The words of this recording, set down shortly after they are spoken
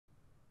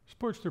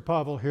Sportster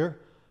Pavel here.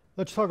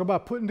 Let's talk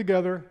about putting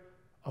together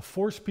a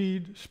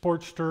 4-speed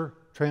Sportster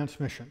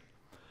transmission.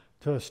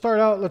 To start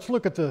out, let's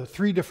look at the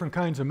 3 different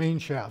kinds of main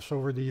shafts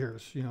over the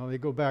years. You know, they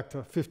go back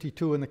to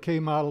 52 in the K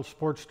model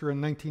Sportster in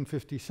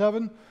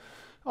 1957,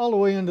 all the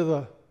way into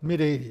the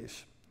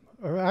mid-80s,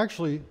 or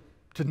actually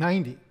to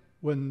 90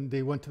 when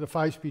they went to the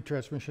 5-speed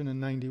transmission in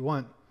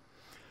 91.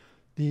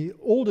 The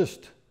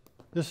oldest,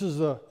 this is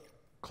the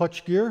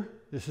clutch gear,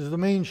 this is the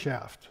main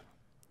shaft.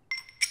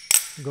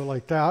 You go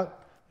like that.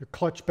 Your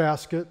clutch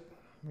basket,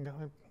 I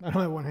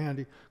don't have one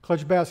handy.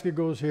 Clutch basket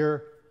goes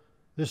here.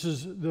 This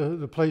is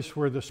the place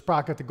where the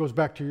sprocket that goes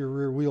back to your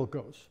rear wheel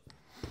goes.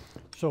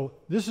 So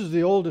this is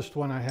the oldest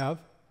one I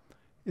have.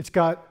 It's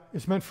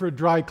meant for a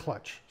dry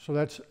clutch. So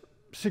that's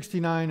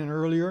 69 and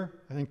earlier.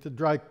 I think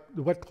the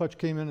wet clutch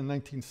came in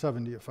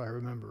 1970, if I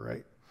remember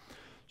right.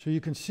 So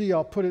you can see,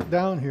 I'll put it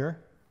down here.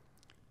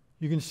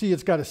 You can see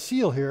it's got a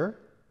seal here.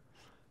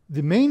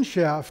 The main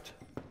shaft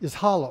is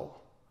hollow.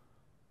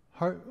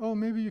 Oh,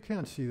 maybe you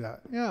can't see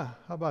that. Yeah,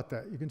 how about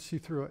that? You can see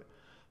through it.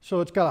 So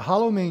it's got a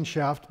hollow main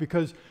shaft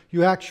because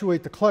you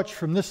actuate the clutch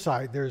from this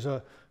side. There's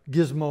a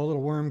gizmo, a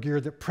little worm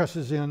gear that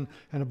presses in,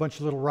 and a bunch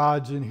of little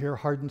rods in here,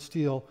 hardened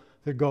steel,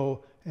 that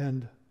go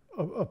and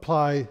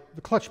apply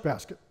the clutch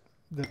basket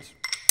that's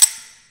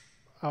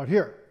out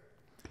here.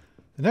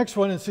 The next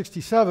one in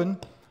 67,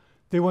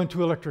 they went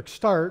to electric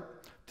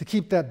start. To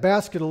keep that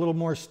basket a little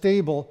more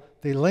stable,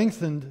 they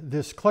lengthened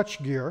this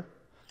clutch gear.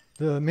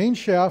 The main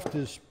shaft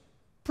is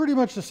pretty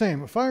much the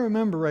same. If I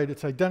remember right,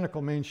 it's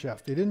identical main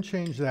shaft. They didn't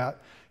change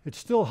that. It's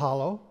still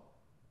hollow.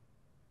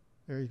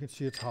 There you can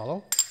see it's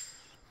hollow.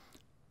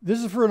 This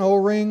is for an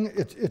O-ring.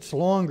 It's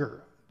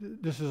longer.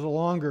 This is a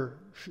longer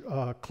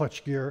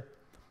clutch gear.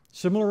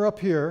 Similar up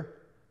here,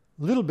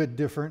 a little bit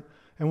different.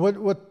 And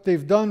what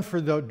they've done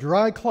for the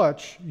dry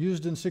clutch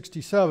used in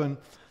 67,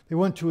 they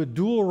went to a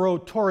dual row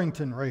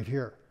Torrington right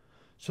here.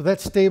 So that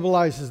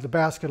stabilizes the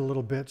basket a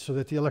little bit so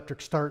that the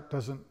electric start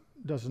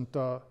doesn't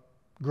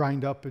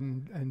grind up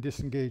and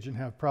disengage and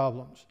have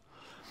problems.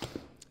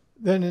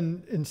 Then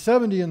in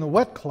 70 in the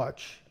wet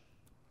clutch,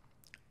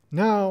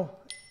 now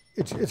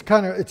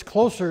it's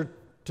closer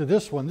to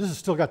this one. This has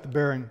still got the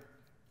bearing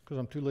because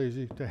I'm too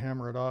lazy to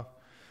hammer it off.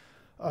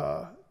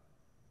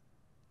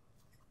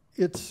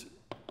 It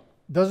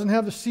doesn't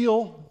have the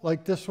seal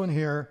like this one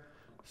here.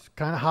 It's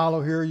kind of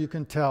hollow here, you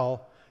can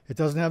tell. It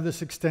doesn't have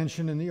this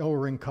extension in the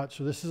O-ring cut,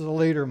 so this is a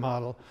later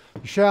model.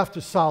 The shaft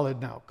is solid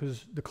now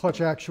because the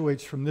clutch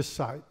actuates from this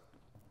side.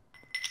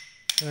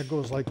 And it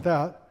goes like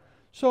that.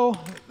 So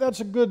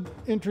that's a good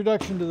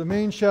introduction to the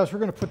main shafts. We're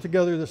going to put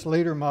together this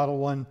later model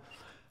one.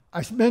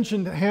 I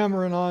mentioned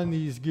hammering on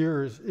these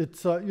gears.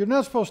 You're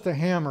not supposed to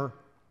hammer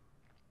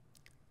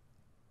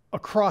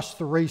across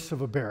the race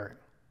of a bearing.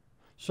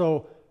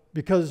 So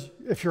because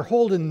if you're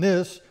holding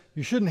this,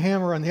 you shouldn't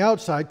hammer on the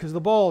outside because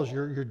the balls,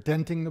 you're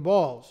denting the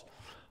balls.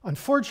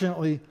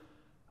 Unfortunately,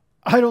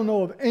 I don't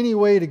know of any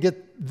way to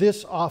get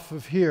this off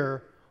of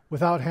here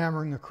without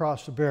hammering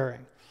across the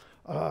bearing.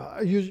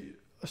 I use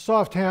a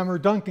soft hammer,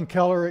 Duncan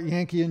Keller at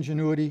Yankee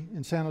Ingenuity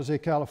in San Jose,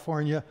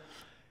 California.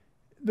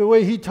 The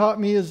way he taught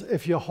me is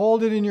if you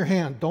hold it in your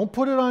hand, don't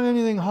put it on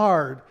anything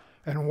hard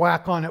and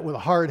whack on it with a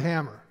hard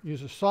hammer.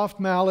 Use a soft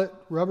mallet,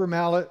 rubber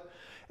mallet,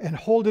 and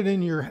hold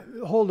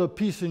a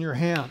piece in your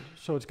hand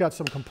so it's got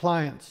some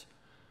compliance.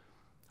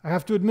 I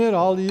have to admit,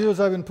 all the years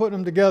I've been putting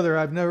them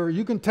together,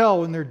 you can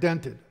tell when they're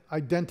dented. I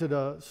dented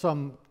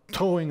some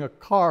towing a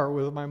car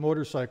with my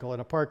motorcycle in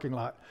a parking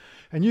lot.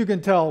 And you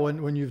can tell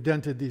when you've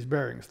dented these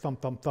bearings,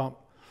 thump, thump, thump.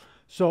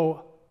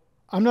 So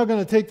I'm not going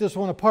to take this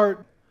one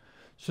apart.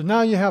 So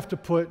now you have to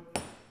put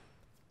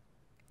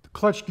the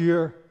clutch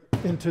gear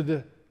into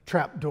the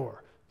trap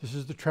door. This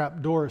is the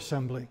trap door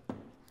assembly.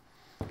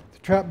 The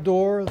trap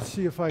door, let's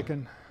see if I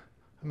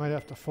might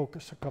have to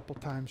focus a couple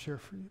times here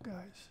for you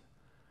guys.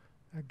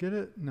 I get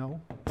it? No,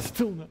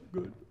 still not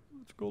good.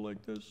 Let's go like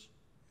this.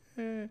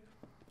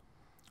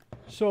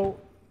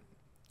 So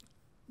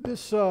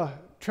this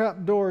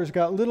trap door has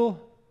got little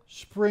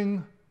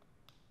spring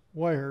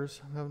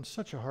wires. I'm having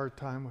such a hard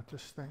time with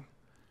this thing.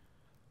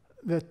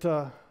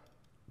 That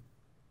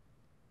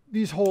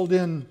these hold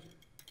in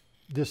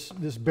this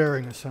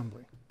bearing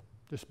assembly,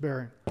 this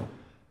bearing.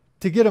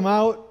 To get them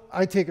out,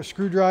 I take a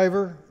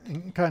screwdriver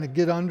and kind of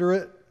get under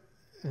it.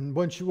 And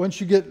once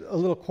you get a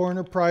little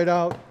corner pried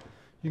out,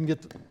 you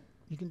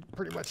can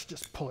pretty much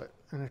just pull it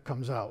and it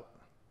comes out.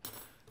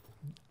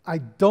 I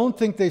don't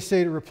think they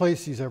say to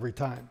replace these every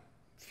time.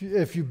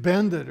 If you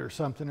bend it or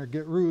something or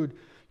get rude,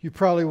 you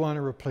probably want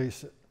to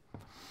replace it.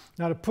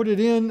 Now to put it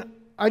in,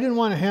 I didn't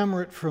want to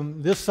hammer it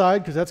from this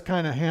side because that's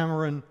kind of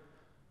hammering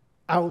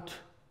out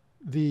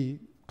the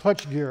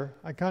clutch gear.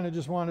 I kind of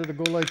just wanted to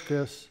go like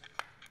this,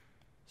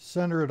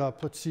 center it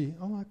up. Let's see.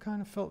 Oh, that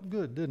kind of felt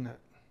good, didn't it?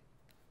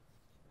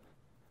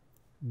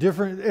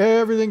 Different,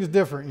 everything's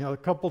different. You know, a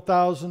couple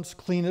thousandths,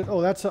 clean it. Oh,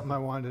 that's something I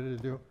wanted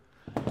to do.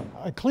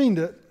 I cleaned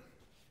it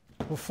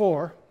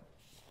before.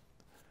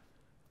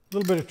 A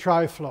little bit of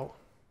tri-flow.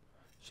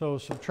 So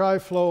some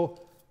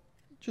tri-flow,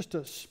 just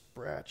a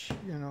scratch,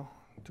 you know,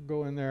 to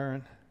go in there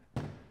and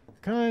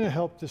kind of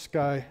help this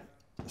guy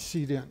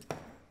seat in.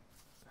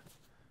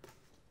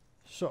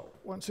 So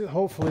once it,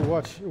 hopefully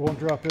watch, it won't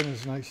drop in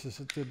as nice as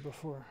it did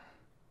before.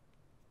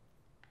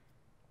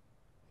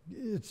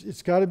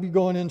 It's got to be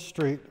going in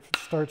straight. If it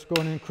starts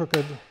going in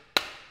crooked,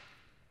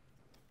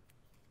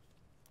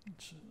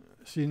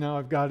 see, now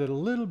I've got it a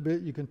little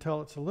bit. You can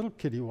tell it's a little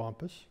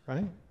kittywampus,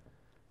 right?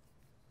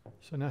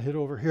 So now hit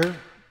over here.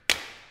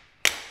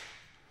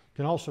 You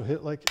can also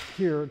hit like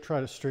here and try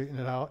to straighten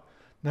it out.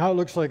 Now it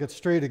looks like it's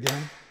straight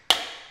again.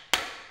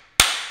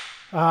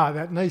 Ah,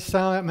 that nice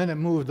sound, that meant it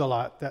moved a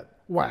lot, that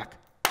whack.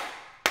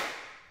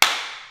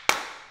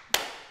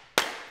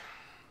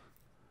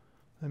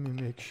 Let me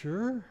make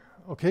sure.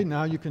 Okay,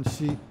 now you can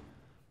see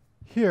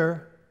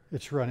here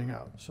it's running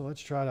out. So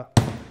let's try to.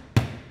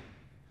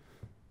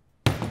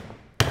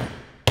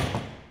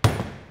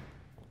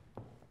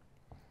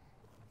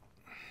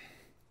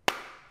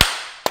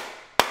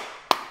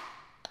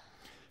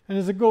 And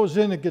as it goes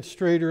in, it gets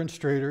straighter and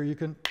straighter. You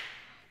can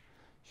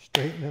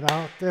straighten it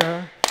out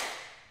there.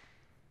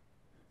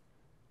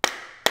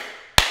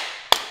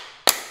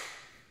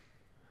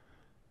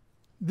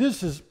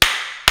 This is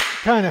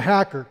kind of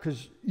hacker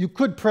because you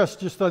could press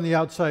just on the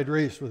outside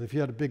race with if you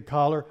had a big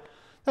collar.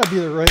 That'd be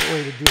the right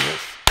way to do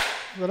this.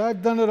 But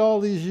I've done it all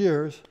these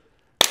years.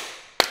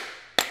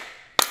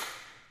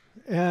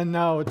 And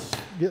now it's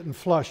getting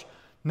flush.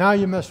 Now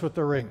you mess with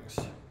the rings.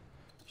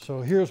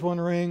 So here's one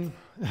ring.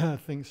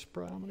 Things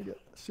spread. I'm going to get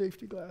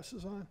safety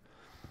glasses on.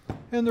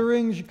 And the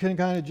rings you can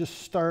kind of just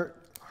start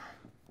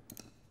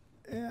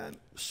and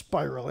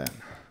spiral in.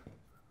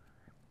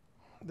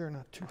 They're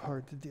not too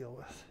hard to deal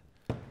with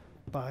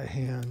by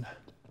hand.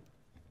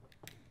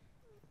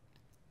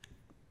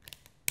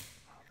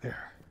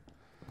 There.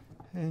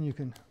 And you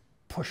can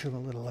push them a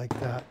little like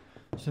that.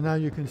 So now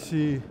you can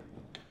see, you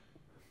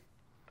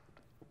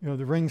know,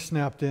 the ring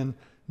snapped in.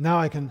 Now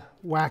I can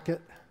whack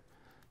it.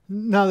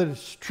 Now that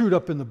it's trued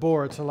up in the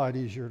bore, it's a lot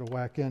easier to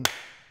whack in.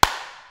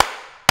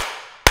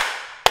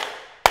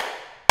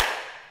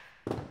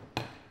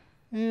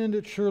 And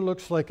it sure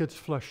looks like it's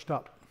flushed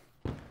up.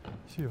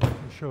 See if I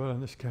can show it on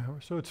this camera.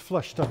 So it's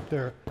flushed up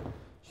there.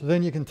 So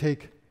then you can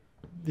take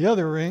the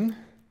other ring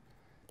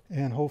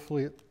and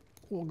hopefully it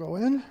will go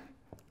in.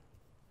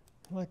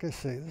 Like I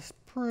say, this is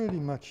pretty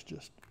much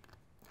just,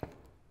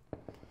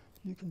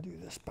 you can do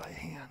this by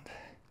hand.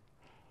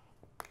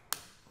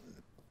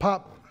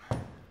 Pop.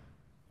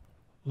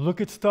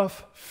 Look at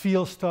stuff,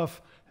 feel stuff,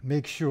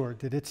 make sure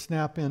that it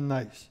snap in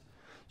nice.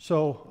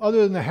 So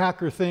other than the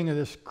hacker thing of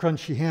this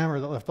crunchy hammer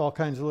that left all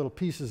kinds of little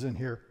pieces in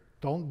here,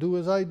 don't do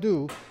as I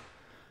do.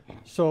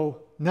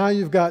 So now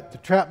you've got the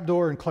trap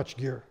door and clutch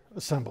gear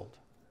assembled.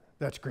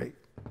 That's great.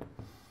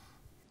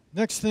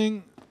 Next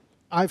thing,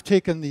 I've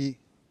taken the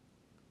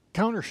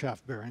counter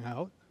shaft bearing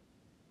out.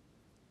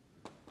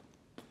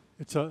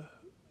 It's on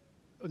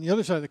the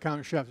other side of the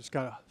counter shaft, it's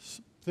got a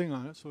thing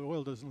on it so the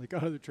oil doesn't leak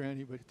out of the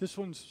tranny, but this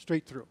one's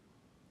straight through.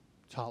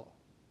 It's hollow.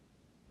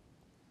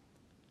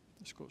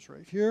 This goes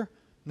right here.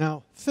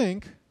 Now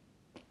think,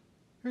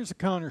 here's the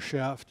counter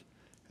shaft,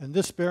 and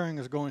this bearing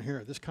is going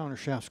here. This counter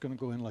shaft's going to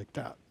go in like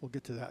that. We'll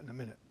get to that in a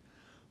minute.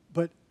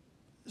 But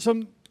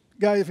some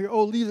guy, if you're,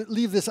 oh,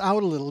 leave this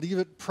out a little, leave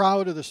it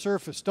proud of the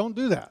surface. Don't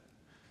do that.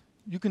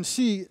 You can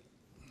see,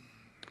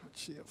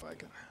 let's see if I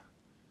can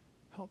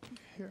help you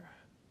here.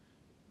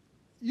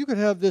 You could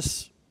have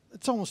this,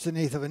 it's almost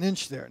 1/8 of an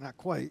inch there, not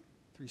quite,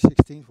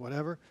 3/16,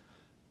 whatever.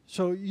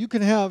 So you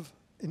can have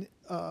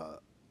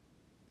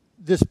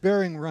this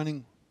bearing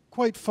running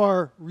quite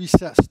far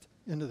recessed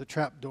into the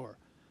trap door.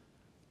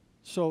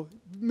 So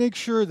make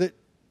sure that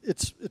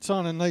it's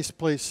on a nice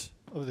place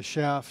of the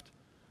shaft.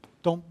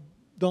 Don't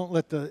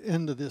let the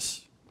end of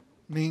this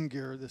main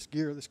gear,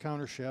 this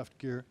counter shaft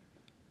gear.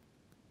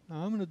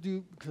 Now I'm going to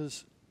do,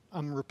 because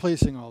I'm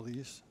replacing all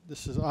these,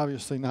 this is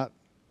obviously not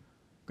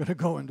going to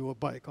go into a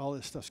bike. All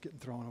this stuff's getting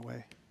thrown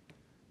away.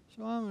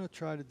 So I'm going to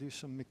try to do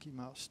some Mickey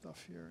Mouse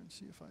stuff here and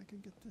see if I can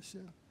get this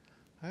in.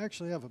 I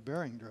actually have a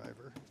bearing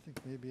driver. I think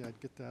maybe I'd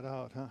get that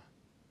out, huh?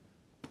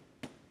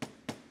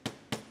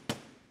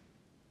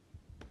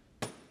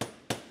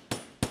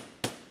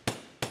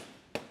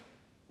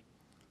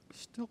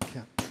 Still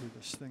can't screw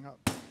this thing up.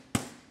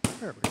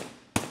 There we go.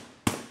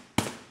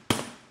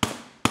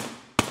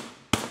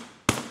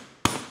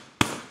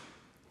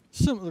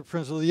 Similar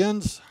principle. The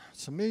ends,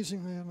 it's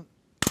amazing they haven't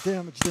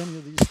damaged any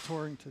of these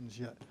Torringtons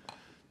yet.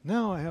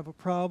 Now I have a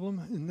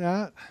problem in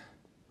that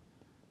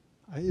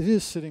it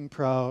is sitting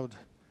proud,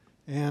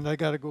 and I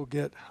got to go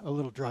get a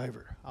little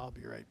driver. I'll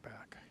be right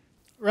back.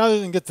 Rather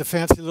than get the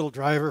fancy little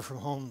driver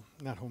from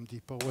not Home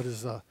Depot, what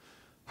is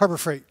Harbor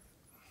Freight,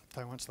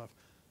 Taiwan stuff.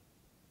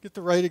 Get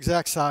the right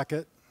exact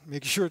socket,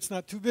 make sure it's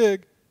not too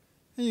big,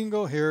 and you can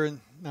go here, and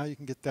now you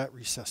can get that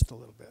recessed a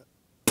little bit.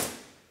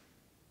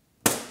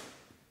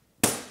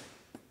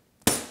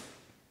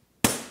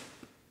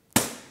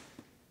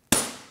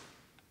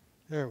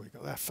 There we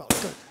go, that felt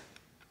good.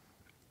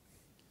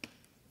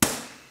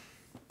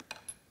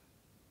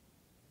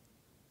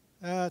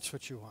 That's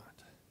what you want.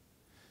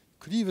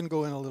 Could even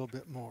go in a little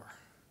bit more.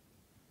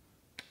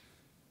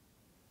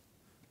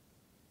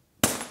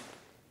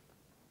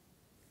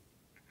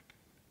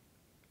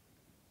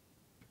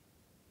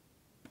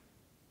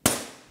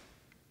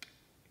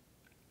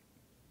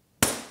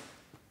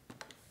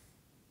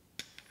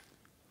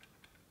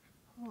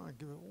 want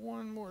to give it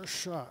one more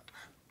shot.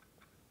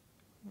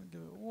 I'm going to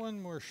give it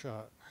one more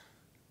shot.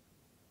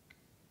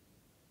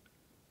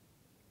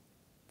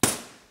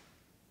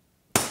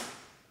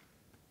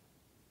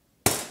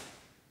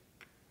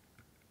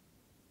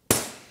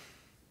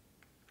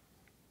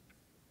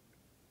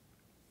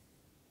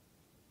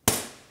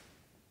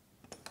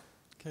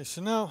 Okay,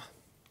 so now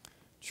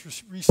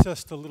it's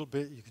recessed a little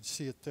bit. You can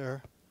see it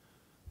there.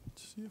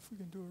 Let's see if we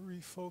can do a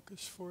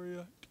refocus for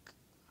you.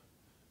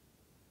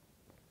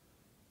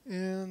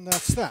 And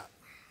that's that.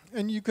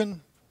 And you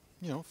can,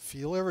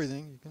 feel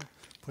everything. You can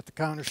put the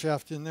counter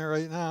shaft in there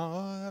right now.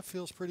 Oh, that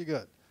feels pretty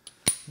good.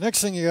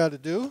 Next thing you got to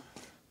do,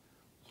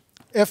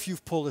 if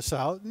you've pulled this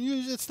out, and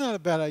it's not a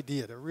bad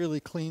idea to really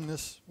clean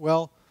this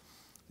well.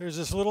 There's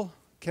this little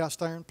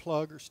cast iron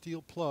plug or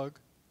steel plug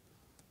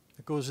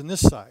that goes in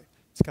this side.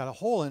 It's got a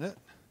hole in it.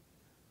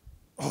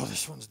 Oh,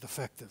 this one's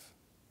defective.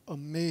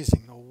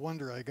 Amazing. No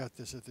wonder I got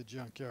this at the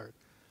junkyard.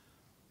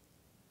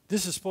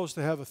 This is supposed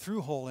to have a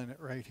through hole in it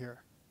right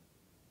here.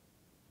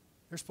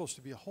 There's supposed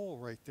to be a hole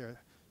right there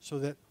so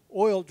that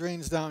oil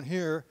drains down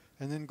here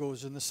and then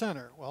goes in the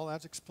center. Well,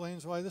 that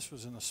explains why this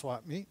was in a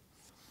swap meet.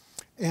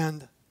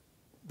 And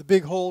the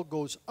big hole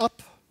goes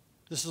up.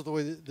 This is the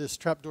way that this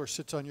trapdoor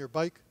sits on your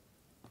bike,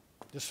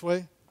 this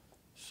way.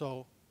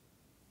 So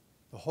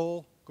the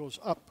hole goes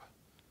up.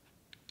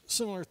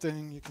 Similar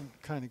thing, you can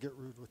kind of get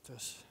rude with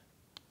this.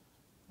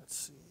 Let's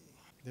see.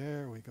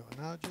 There we go.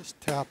 Now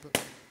just tap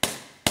it.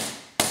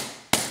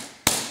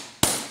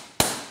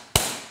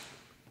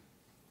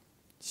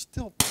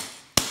 Still,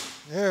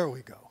 there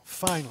we go.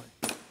 Finally.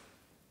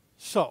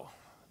 So,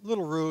 a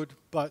little rude,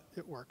 but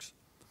it works.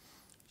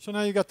 So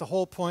now you got the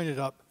hole pointed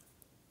up.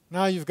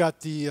 Now you've got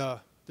the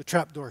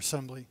trapdoor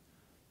assembly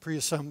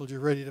pre-assembled.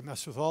 You're ready to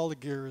mess with all the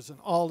gears and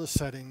all the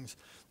settings.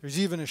 There's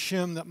even a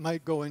shim that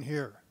might go in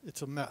here.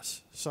 It's a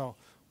mess. So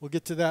we'll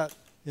get to that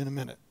in a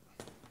minute.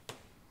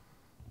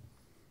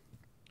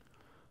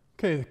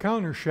 Okay, the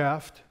counter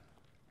shaft.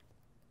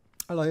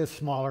 I like it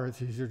smaller.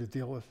 It's easier to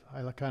deal with.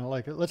 I kind of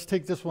like it. Let's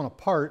take this one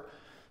apart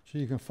so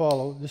you can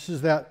follow. This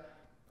is that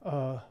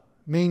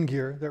main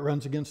gear that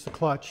runs against the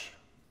clutch.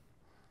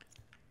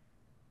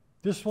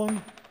 This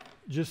one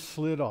just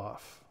slid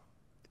off.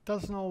 It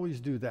doesn't always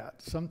do that.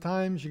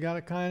 Sometimes you got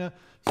to kind of,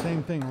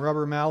 same thing,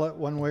 rubber mallet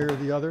one way or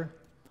the other.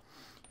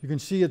 You can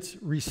see it's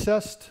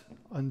recessed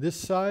on this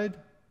side.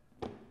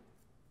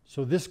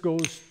 So this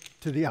goes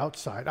to the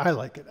outside. I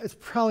like it. It's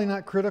probably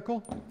not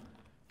critical.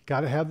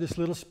 Got to have this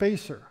little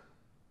spacer.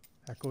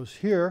 That goes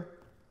here,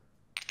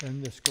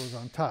 and this goes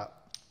on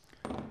top.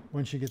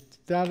 Once you get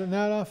that and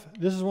that off,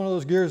 this is one of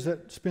those gears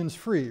that spins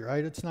free,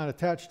 right? It's not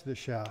attached to the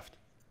shaft.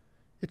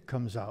 It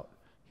comes out.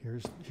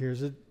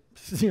 Here's a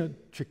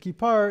tricky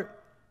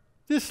part.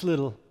 This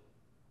little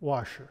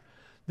washer.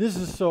 This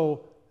is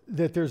so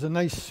that there's a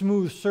nice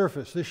smooth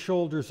surface. This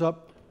shoulders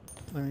up,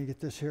 let me get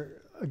this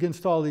here,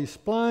 against all these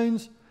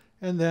splines,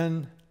 and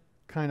then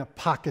kind of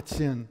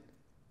pockets in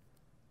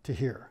to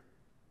here.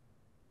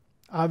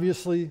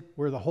 Obviously,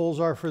 where the holes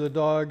are for the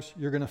dogs,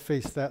 you're going to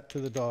face that to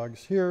the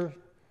dogs here.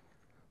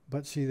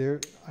 But see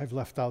there, I've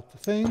left out the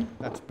thing.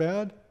 That's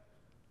bad.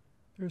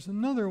 There's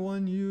another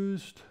one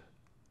used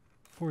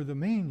for the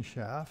main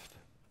shaft.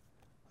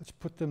 Let's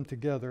put them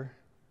together.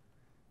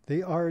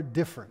 They are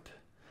different.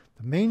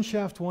 The main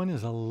shaft one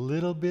is a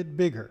little bit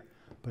bigger,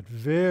 but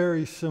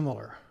very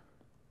similar.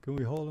 Can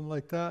we hold them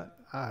like that?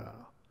 I don't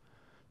know.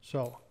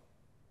 So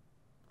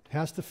it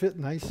has to fit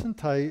nice and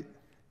tight,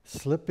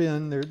 slip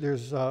in.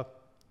 There's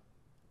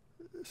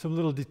some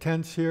little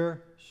detents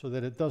here so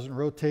that it doesn't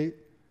rotate.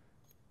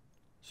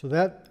 So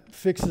that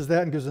fixes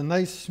that and gives a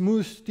nice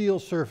smooth steel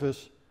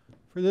surface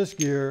for this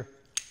gear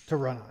to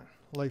run on.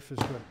 Life is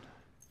good.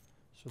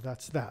 So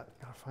that's that.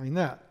 Gotta find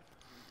that.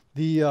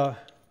 The I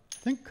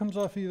think it comes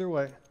off either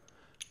way.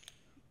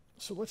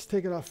 So let's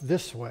take it off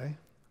this way.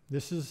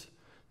 This is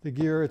the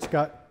gear. It's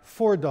got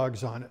 4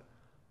 dogs on it.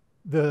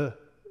 The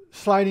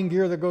sliding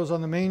gear that goes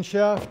on the main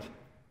shaft,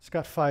 it's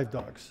got 5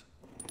 dogs.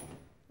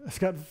 It's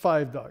got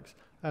 5 dogs.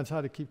 That's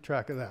how to keep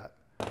track of that.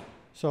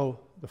 So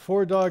the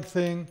 4-dog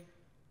thing,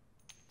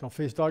 don't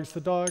face dogs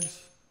to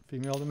dogs,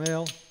 female to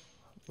male,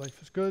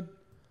 life is good.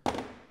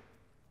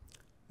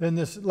 Then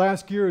this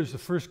last gear is the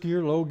first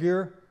gear, low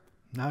gear.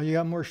 Now you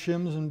got more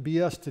shims and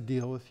BS to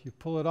deal with. You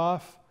pull it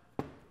off.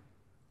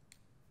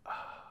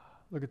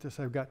 Look at this,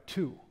 I've got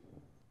 2.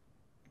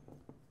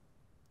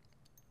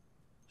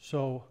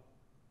 So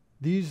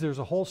there's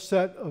a whole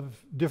set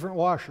of different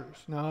washers.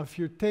 Now, if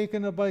you're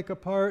taking a bike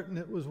apart and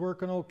it was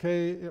working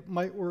okay, it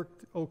might work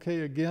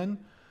okay again,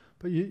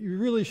 but you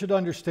really should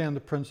understand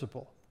the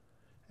principle.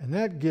 And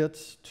that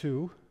gets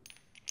to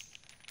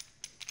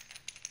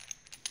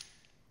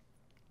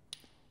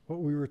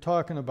what we were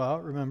talking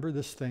about. Remember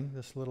this thing,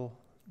 this little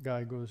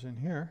guy goes in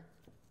here,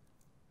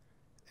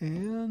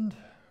 and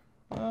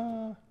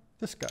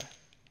this guy.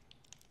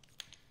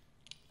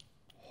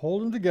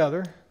 Hold them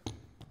together.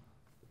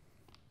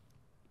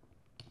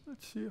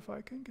 Let's see if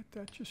I can get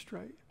that just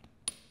right.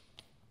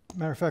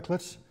 Matter of fact,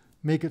 let's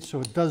make it so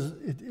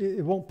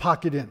it won't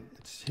pocket in.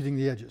 It's hitting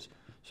the edges.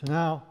 So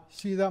now,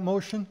 see that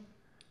motion?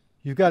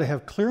 You've got to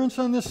have clearance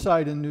on this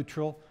side in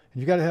neutral,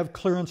 and you've got to have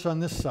clearance on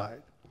this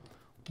side.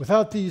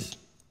 Without these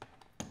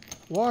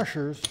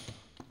washers,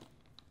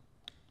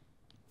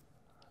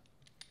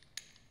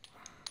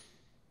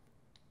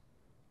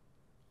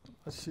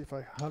 let's see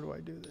how do I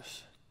do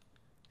this?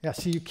 Yeah,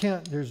 see, you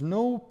can't, there's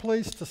no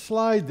place to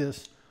slide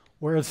this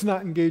where it's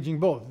not engaging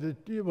both.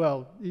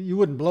 Well, you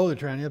wouldn't blow the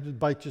tranny up, the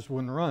bike just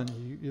wouldn't run.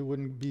 It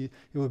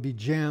would be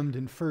jammed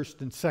in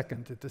first and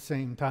second at the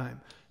same time.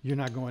 You're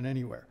not going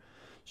anywhere.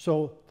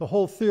 So the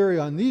whole theory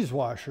on these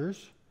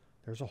washers,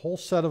 there's a whole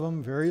set of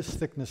them, various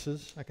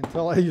thicknesses. I can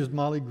tell I used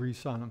Molly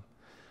grease on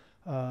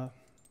them.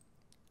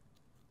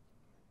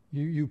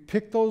 You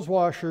pick those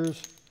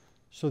washers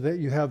so that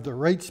you have the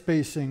right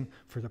spacing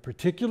for the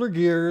particular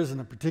gears and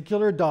the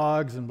particular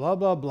dogs and blah,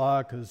 blah,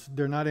 blah, because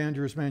they're not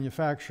Andrews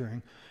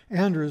manufacturing.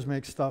 Andrews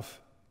makes stuff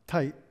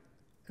tight.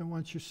 And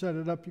once you set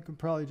it up, you can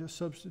probably just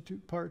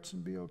substitute parts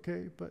and be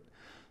okay. But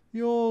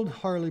the old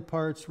Harley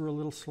parts were a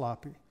little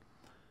sloppy.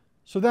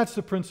 So that's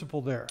the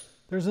principle there.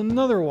 There's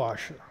another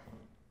washer,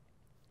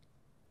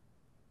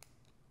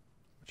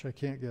 which I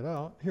can't get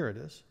out. Here it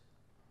is.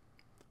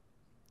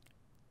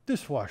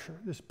 This washer,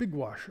 this big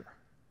washer.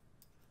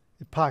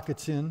 It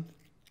pockets in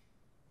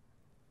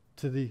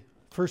to the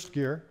first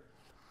gear.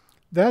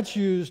 That's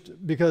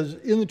used because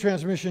in the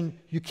transmission,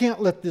 you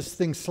can't let this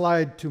thing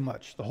slide too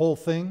much, the whole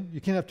thing.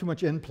 You can't have too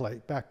much end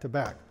plate back to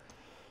back.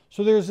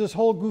 So there's this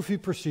whole goofy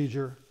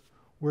procedure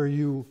where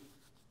you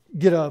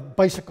get a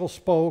bicycle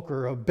spoke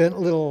or a bent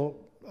little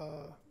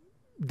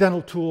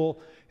dental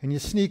tool, and you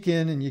sneak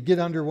in and you get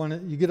under one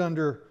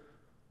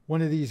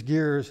of these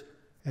gears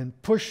and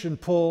push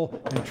and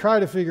pull and try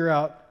to figure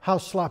out how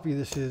sloppy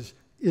this is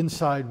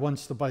inside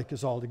once the bike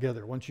is all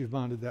together, once you've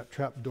mounted that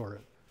trap door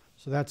in.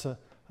 So that's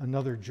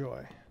another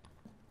joy.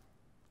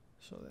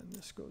 So then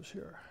this goes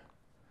here.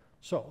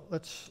 So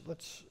let's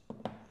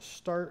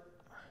start.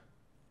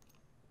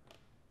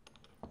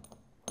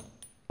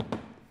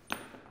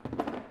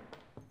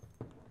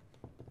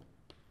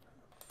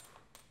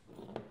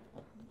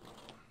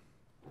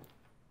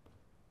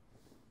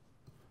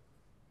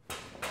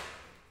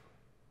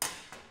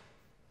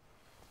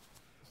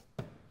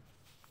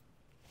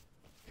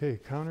 Okay,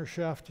 counter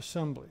shaft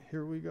assembly.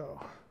 Here we go.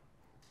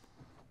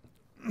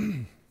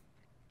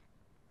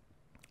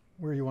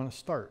 Where you want to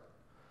start?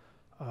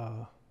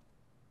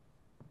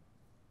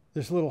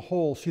 This little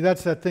hole. See,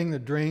 that's that thing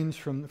that drains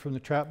from the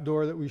trap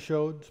door that we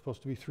showed. It's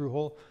supposed to be through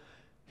hole.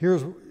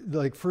 Here's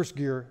like first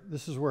gear.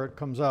 This is where it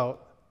comes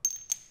out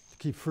to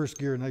keep first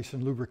gear nice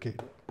and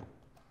lubricated.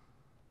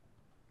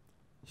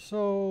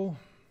 So,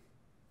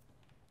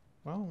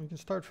 well, we can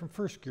start from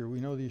first gear.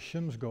 We know these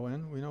shims go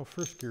in. We know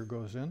first gear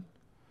goes in.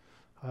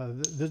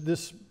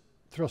 This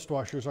thrust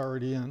washer is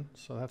already in,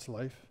 so that's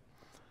life.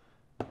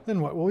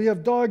 Then what? Well, we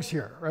have dogs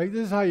here, right?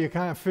 This is how you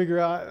kind of figure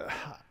out.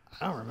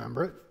 I don't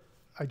remember it.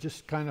 I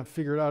just kind of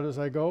figure it out as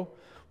I go.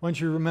 Once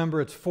you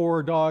remember it's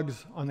 4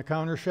 dogs on the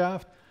counter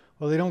shaft,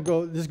 well, they don't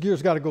go, this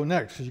gear's got to go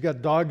next because you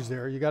got dogs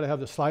there. You got to have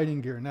the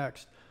sliding gear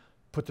next.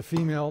 Put the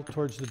female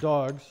towards the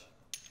dogs.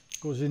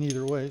 Goes in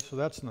either way, so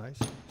that's nice.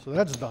 So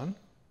that's done.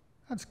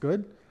 That's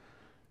good.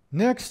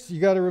 Next,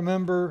 you got to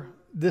remember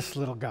this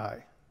little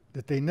guy.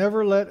 That they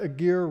never let a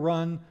gear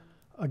run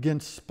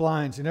against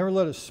splines. They never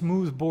let a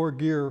smooth bore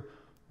gear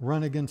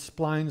run against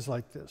splines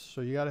like this.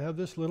 So you got to have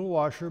this little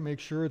washer. Make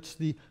sure it's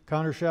the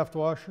counter shaft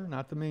washer,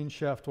 not the main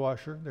shaft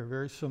washer. They're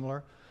very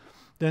similar.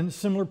 Then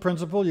similar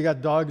principle. You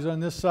got dogs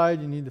on this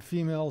side. You need the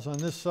females on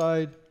this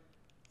side.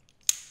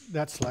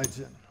 That slides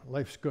in.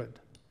 Life's good.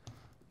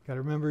 Got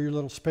to remember your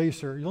little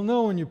spacer. You'll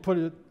know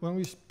when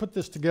we put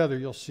this together,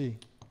 you'll see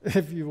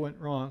if you went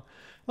wrong.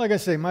 Like I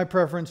say, my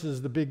preference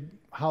is the big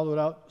hollowed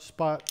out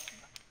spot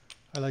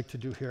I like to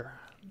do here.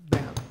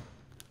 Bam.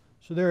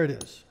 So there it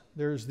is.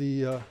 There's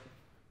the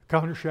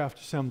counter shaft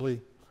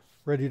assembly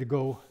ready to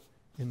go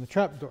in the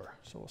trap door.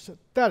 So we'll set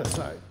that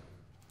aside.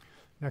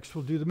 Next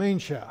we'll do the main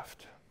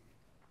shaft.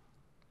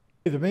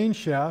 The main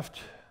shaft,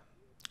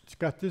 it's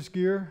got this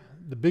gear,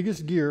 the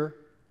biggest gear,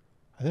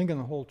 I think in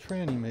the whole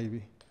tranny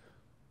maybe.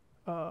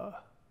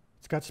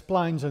 It's got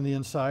splines on the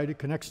inside. It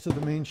connects to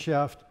the main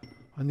shaft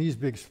on these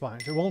big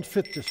splines. It won't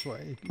fit this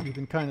way. You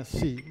can kind of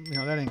see,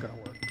 that ain't going to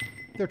work.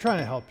 They're trying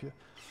to help you.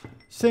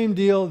 Same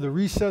deal, the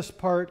recess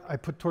part I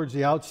put towards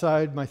the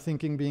outside, my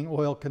thinking being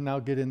oil can now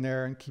get in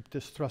there and keep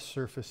this thrust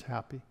surface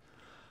happy.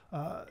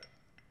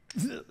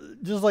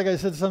 Just like I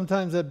said,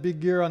 sometimes that big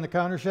gear on the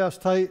counter shaft's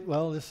tight.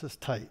 Well, this is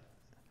tight.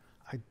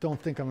 I don't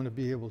think I'm going to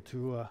be able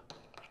to,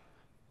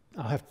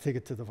 I'll have to take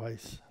it to the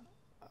vise.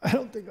 I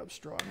don't think I'm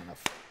strong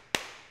enough.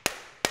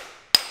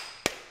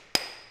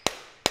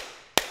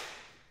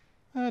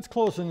 That's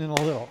closing in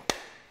a little.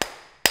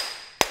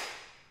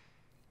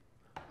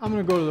 I'm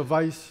going to go to the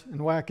vise and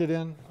whack it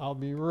in. I'll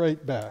be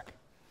right back.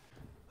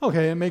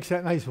 Okay, it makes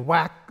that nice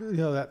whack,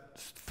 that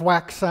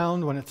thwack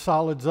sound when it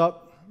solids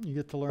up. You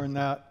get to learn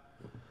that.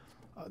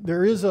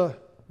 There is a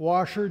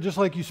washer, just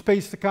like you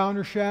space the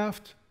counter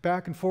shaft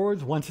back and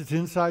forwards. Once it's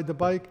inside the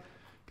bike,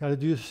 got to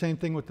do the same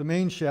thing with the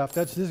main shaft.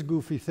 That's this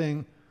goofy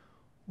thing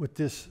with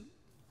this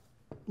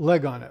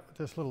leg on it,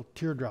 this little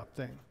teardrop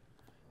thing.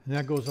 And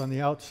that goes on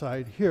the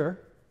outside here.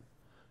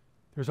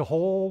 There's a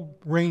whole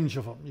range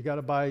of them. You got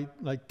to buy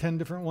like 10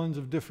 different ones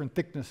of different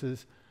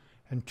thicknesses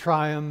and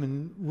try them,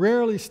 and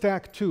rarely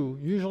stack two.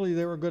 Usually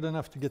they were good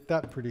enough to get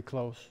that pretty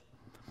close.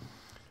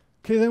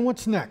 Okay, then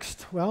what's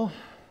next? Well,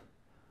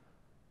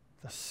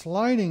 the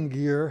sliding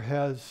gear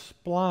has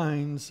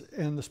splines,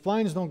 and the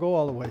splines don't go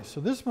all the way.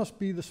 So this must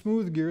be the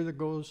smooth gear that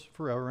goes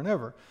forever and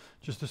ever.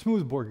 Just a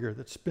smooth bore gear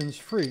that spins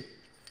free.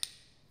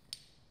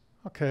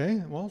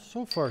 Okay, well,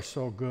 so far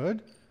so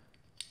good.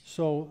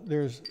 So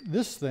there's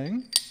this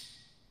thing,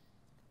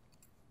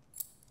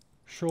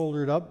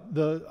 shouldered up.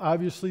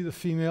 Obviously the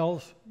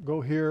females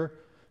go here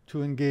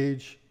to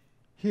engage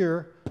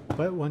here,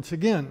 but once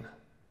again,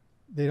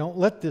 they don't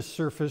let this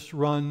surface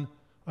run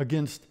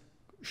against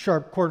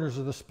sharp corners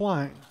of the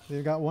spline.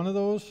 They've got one of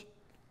those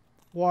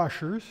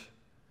washers.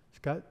 It's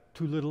got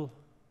two little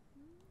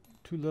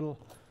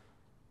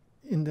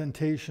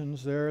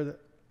indentations there.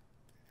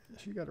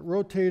 So you got to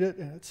rotate it,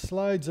 and it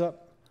slides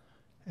up,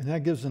 and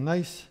that gives a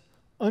nice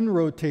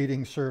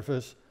unrotating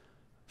surface,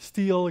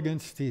 steel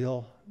against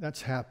steel.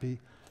 That's happy.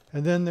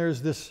 And then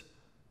there's this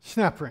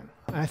snap ring.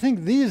 And I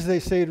think these they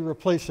say to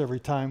replace every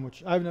time,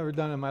 which I've never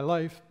done in my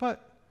life,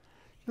 but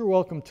you're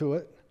welcome to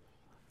it.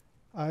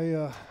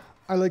 I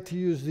like to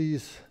use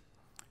these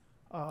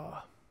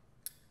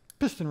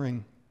piston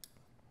ring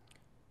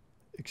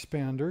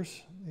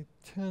expanders. They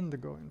tend to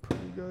go in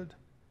pretty good.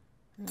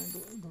 And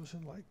it goes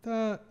in like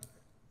that.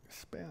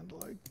 Expand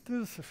like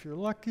this if you're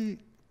lucky.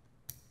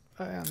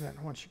 And then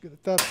once you get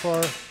it that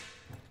far,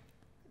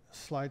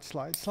 slide,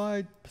 slide,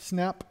 slide,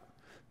 snap.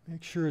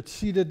 Make sure it's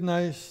seated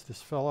nice.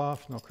 This fell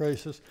off, no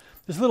crisis.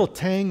 This little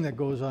tang that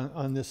goes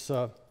on this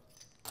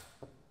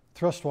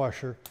thrust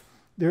washer,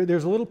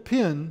 there's a little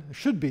pin, it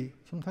should be,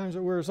 sometimes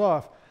it wears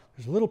off.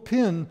 There's a little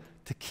pin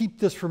to keep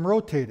this from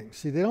rotating.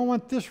 See, they don't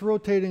want this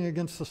rotating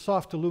against the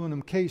soft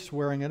aluminum case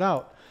wearing it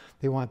out.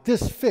 They want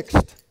this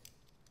fixed.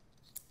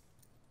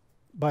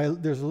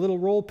 There's a little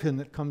roll pin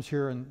that comes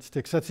here and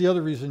sticks. That's the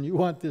other reason you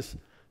want this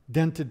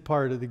dented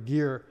part of the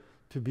gear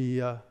to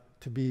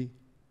be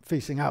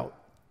facing out.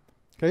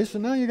 Okay, so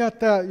now you got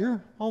that.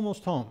 You're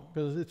almost home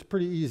because it's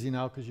pretty easy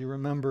now because you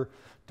remember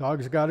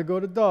dogs got to go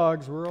to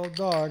dogs. We're all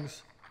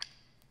dogs.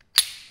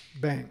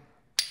 Bang.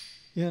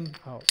 In,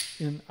 out,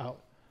 in, out.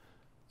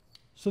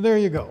 So there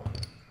you go.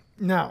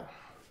 Now,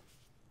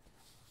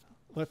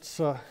 let's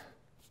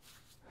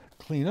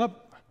clean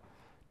up.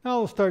 Now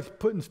we'll start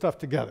putting stuff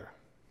together.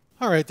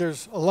 All right,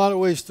 there's a lot of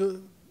ways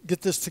to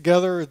get this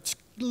together. It's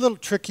a little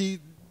tricky.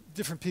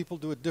 Different people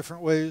do it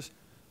different ways.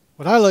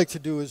 What I like to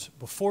do is,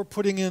 before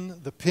putting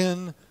in the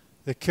pin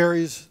that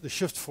carries the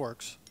shift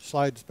forks,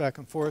 slides back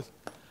and forth,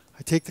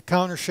 I take the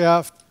counter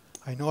shaft.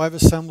 I know I've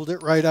assembled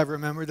it right. I've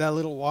remembered that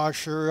little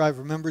washer. I've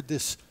remembered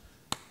this,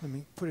 let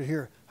me put it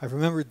here. I've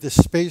remembered this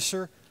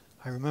spacer.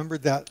 I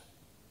remembered that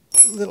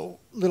little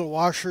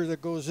washer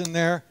that goes in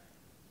there.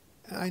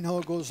 And I know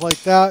it goes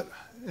like that,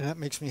 and that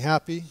makes me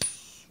happy.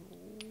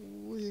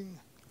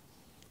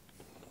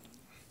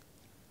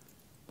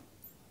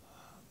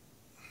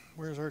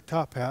 Where's our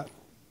top hat?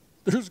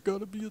 There's got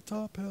to be a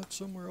top hat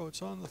somewhere. Oh,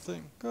 it's on the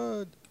thing.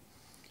 Good.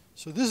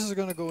 So this is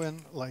going to go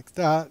in like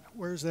that.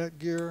 Where's that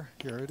gear?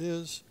 Here it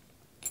is.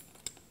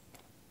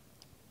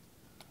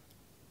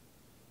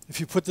 If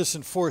you put this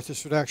in fourth,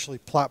 this would actually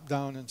plop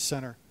down in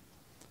center.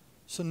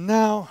 So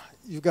now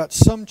you've got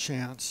some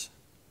chance.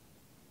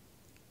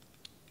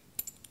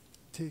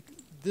 Take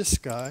this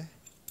guy,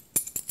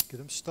 get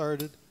him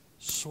started,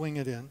 swing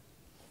it in.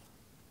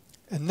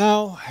 And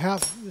now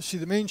you see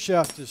the main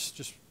shaft is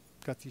just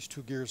got these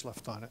two gears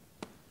left on it.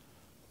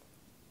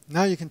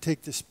 Now you can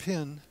take this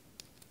pin,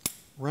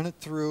 run it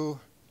through,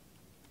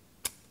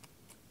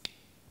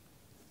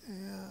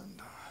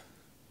 and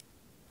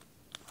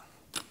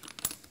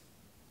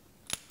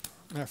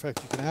matter of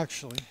fact, you can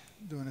actually,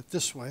 doing it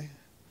this way,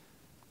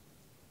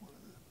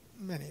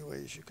 many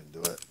ways you can do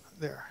it.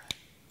 There.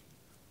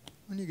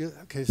 When you get,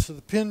 okay, so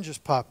the pin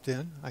just popped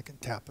in. I can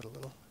tap it a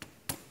little.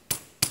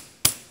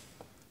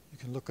 You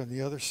can look on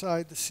the other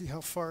side to see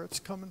how far it's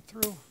coming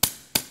through.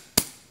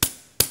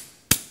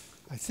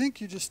 I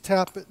think you just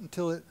tap it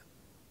until it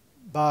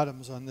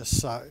bottoms on this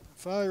side,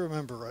 if I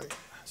remember right.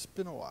 It's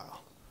been a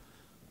while.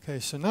 Okay,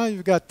 so now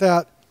you've got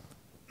that.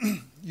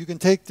 You can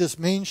take this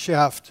main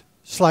shaft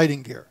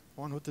sliding gear,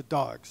 one with the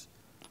dogs.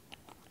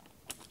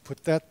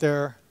 Put that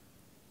there.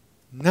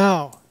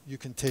 Now you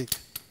can take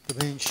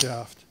the main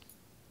shaft.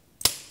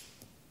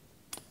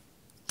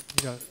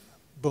 You got it.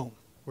 Boom,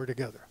 we're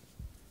together.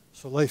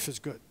 So life is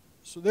good.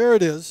 So there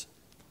it is,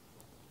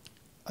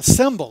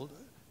 assembled.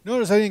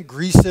 Notice I didn't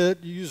grease it.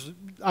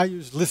 I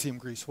use lithium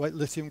grease, white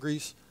lithium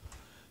grease,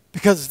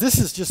 because this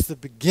is just the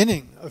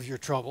beginning of your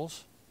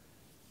troubles.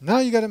 Now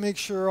you got to make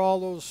sure all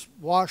those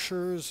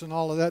washers and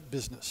all of that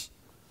business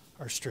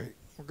are straight.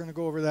 We're going to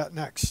go over that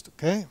next,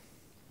 okay?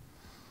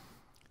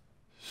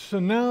 So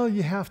now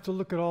you have to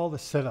look at all the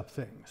setup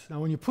things. Now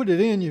when you put it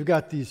in, you've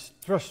got these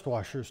thrust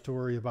washers to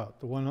worry about,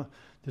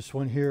 this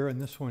one here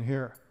and this one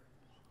here.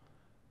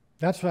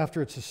 That's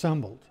after it's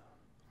assembled.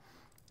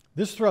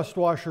 This thrust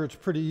washer, it's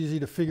pretty easy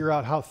to figure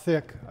out how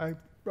thick. I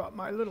brought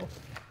my little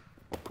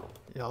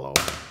yellow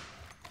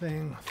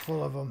thing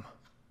full of them.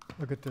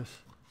 Look at this.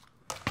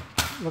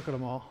 Look at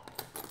them all.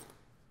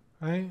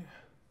 Right?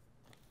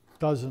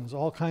 Dozens,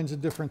 all kinds of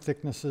different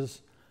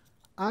thicknesses.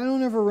 I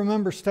don't ever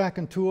remember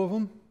stacking 2 of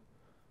them,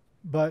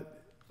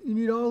 but you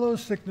need all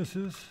those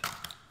thicknesses.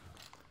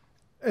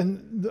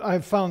 And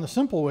I've found the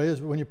simple way is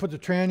when you put the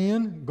tranny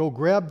in, go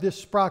grab this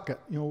sprocket,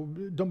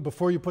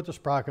 before you put the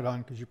sprocket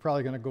on, because you're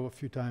probably going to go a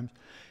few times,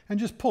 and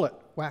just pull it,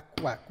 whack,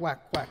 whack,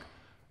 whack, whack.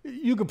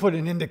 You could put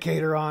an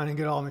indicator on and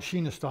get all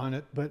machinist on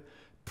it, but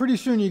pretty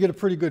soon you get a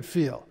pretty good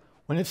feel.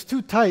 When it's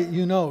too tight,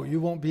 you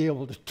won't be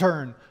able to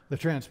turn the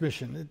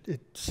transmission.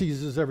 It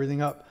seizes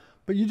everything up.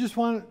 But you just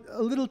want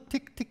a little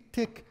tick, tick,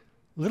 tick,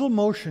 little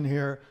motion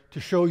here to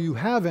show you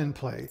have end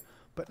play,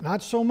 but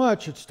not so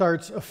much it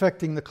starts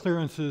affecting the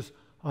clearances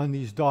on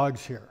these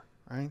dogs here,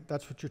 right?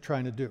 That's what you're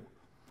trying to do.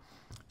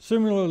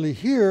 Similarly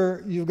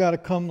here, you've got to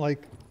come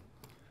like,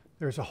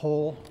 there's a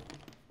hole,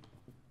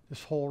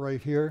 this hole right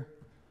here.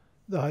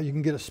 You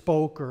can get a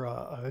spoke or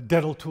a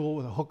dental tool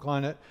with a hook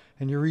on it,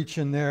 and you reach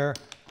in there.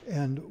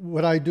 And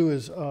what I do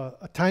is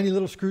a tiny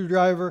little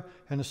screwdriver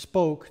and a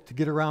spoke to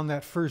get around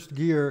that first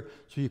gear,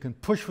 so you can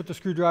push with the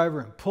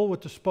screwdriver and pull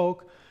with the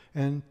spoke,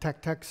 and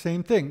tack, tack,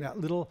 same thing. That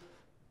little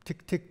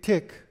tick, tick,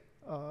 tick.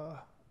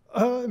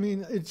 I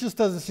mean, it just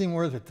doesn't seem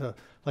worth it to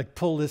like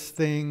pull this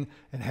thing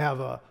and have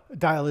a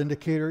dial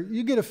indicator.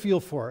 You get a feel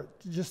for it.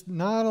 Just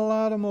not a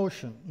lot of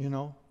motion,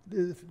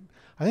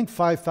 I think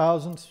 5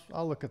 thousandths.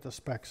 I'll look at the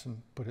specs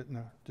and put it in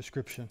the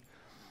description.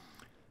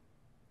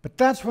 But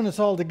that's when it's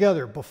all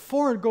together.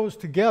 Before it goes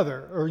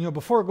together, or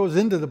before it goes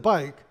into the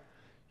bike,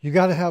 you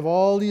got to have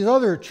all these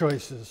other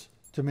choices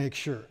to make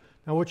sure.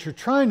 Now, what you're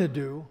trying to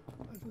do,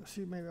 let's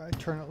see, maybe I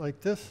turn it like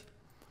this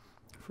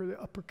for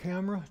the upper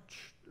camera.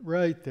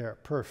 Right there,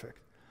 perfect.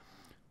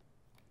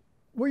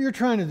 What you're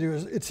trying to do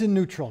is, it's in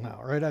neutral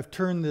now, right? I've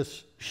turned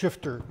this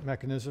shifter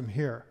mechanism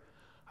here.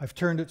 I've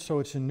turned it so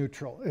it's in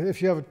neutral.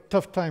 If you have a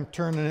tough time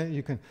turning it,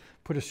 you can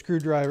put a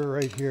screwdriver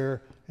right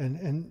here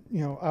and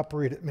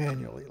operate it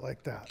manually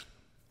like that.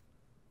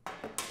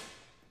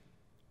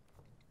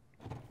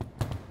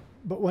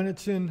 But when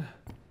it's in,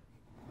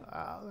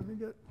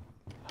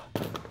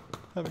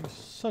 having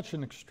such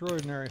an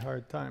extraordinary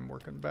hard time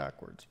working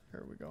backwards.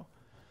 Here we go.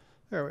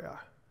 There we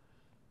are.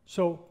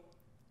 So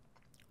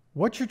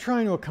what you're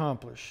trying to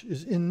accomplish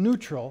is in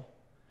neutral,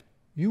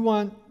 you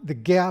want the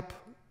gap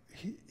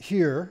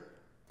here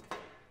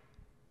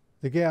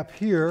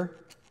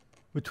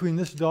between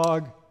this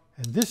dog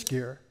and this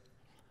gear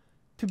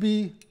to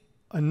be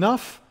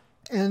enough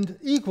and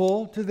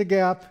equal to the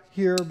gap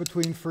here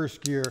between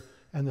first gear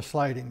and the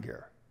sliding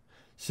gear.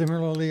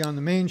 Similarly, on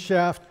the main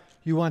shaft,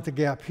 you want the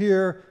gap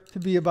here to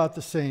be about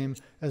the same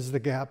as the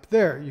gap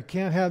there. You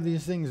can't have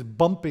these things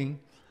bumping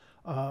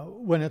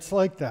when it's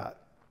like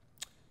that.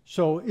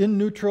 So in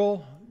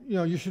neutral,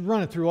 you should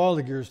run it through all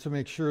the gears to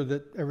make sure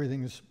that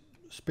everything is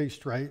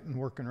spaced right and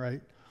working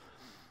right.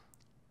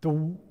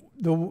 The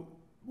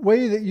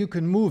way that you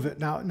can move it,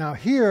 now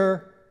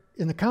here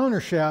in the counter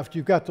shaft,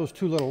 you've got those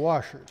 2 little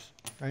washers,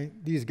 right?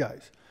 These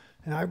guys.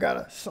 And I've got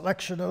a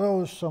selection of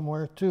those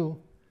somewhere too.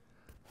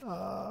 Where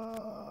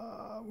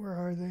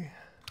are they?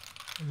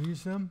 Are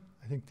these them?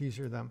 I think these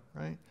are them,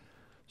 right?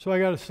 So I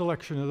got a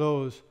selection of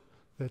those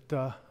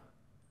that,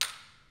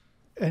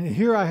 and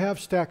here I have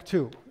stack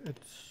 2. It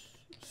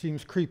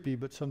seems creepy,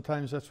 but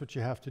sometimes that's what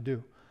you have to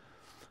do.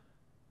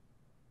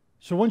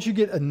 So once you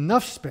get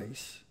enough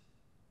space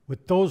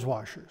with those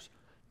washers,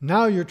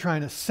 now you're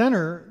trying to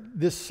center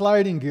this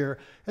sliding gear,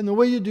 and the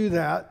way you do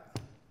that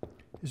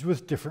is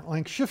with different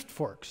length shift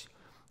forks.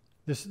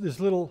 This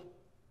little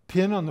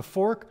pin on the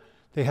fork,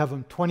 they have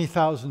them 20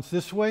 thousandths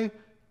this way,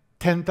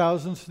 10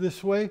 thousandths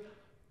this way,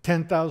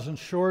 10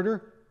 thousandths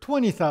shorter,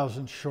 20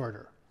 thousandths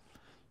shorter.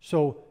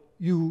 So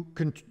you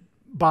can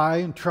buy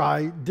and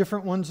try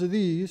different ones of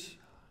these.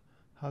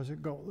 How's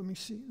it go? Let me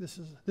see.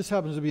 This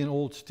happens to be an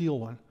old steel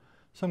one.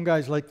 Some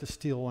guys like the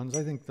steel ones.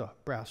 I think the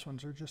brass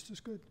ones are just as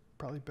good,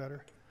 probably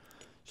better.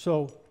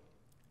 So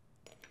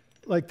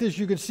like this,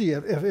 you can see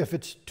if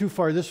it's too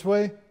far this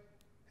way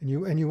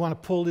and you want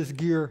to pull this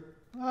gear,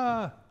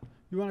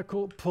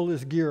 pull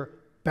this gear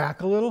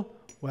back a little,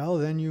 well,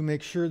 then you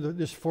make sure that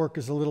this fork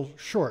is a little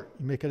short.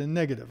 You make it a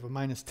negative, a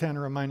 -10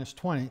 or a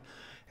 -20,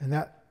 and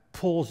that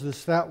pulls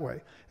this that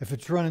way. If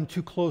it's running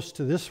too close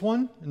to this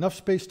one, enough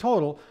space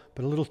total,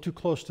 but a little too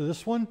close to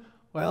this one,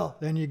 well,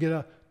 then you get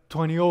a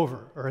 20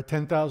 over or a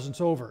 10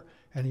 thousandths over,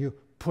 and you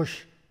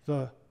push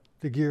the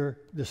gear,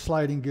 the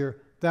sliding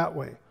gear that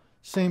way.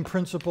 Same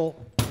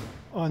principle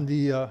on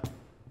the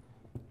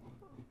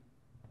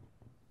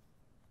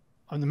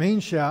main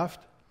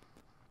shaft.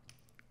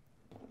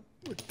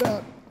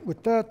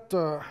 With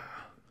that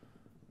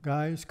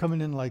guys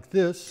coming in like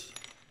this,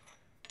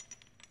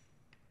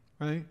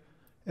 right?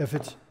 If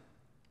it's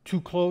too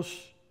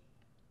close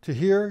to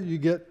here, you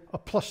get a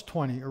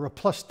 +20 or a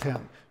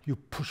 +10. You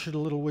push it a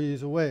little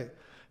ways away.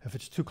 If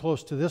it's too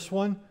close to this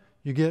one,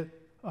 you get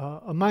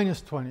a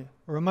minus 20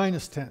 or a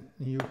minus 10,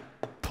 and you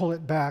pull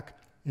it back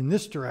in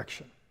this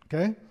direction,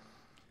 okay?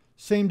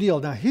 Same deal.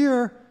 Now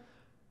here,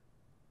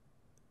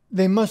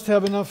 they must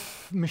have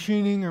enough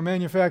machining or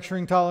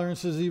manufacturing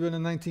tolerances even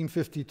in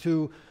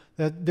 1952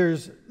 that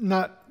there's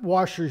not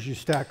washers you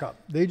stack up.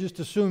 They just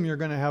assume you're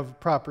going to have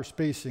proper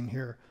spacing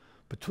here,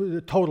 between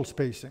the total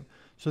spacing.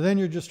 So then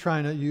you're just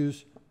trying to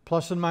use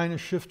plus and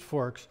minus shift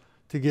forks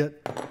to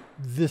get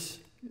this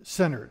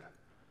centered.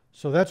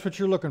 So that's what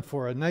you're looking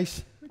for, a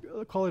nice,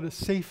 call it a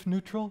safe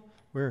neutral,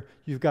 where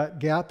you've got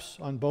gaps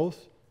on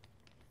both.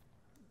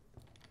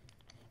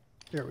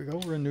 There we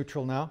go, we're in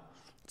neutral now.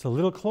 It's a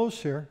little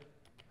close here,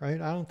 right?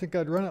 I don't think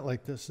I'd run it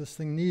like this. This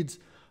thing needs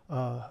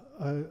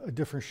a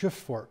different shift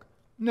fork.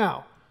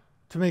 Now,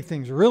 to make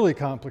things really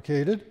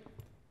complicated,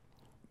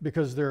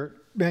 because their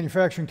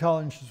manufacturing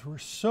tolerances were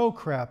so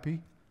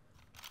crappy,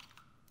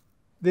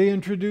 they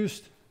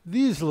introduced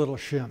these little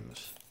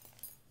shims.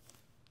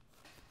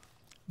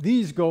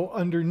 These go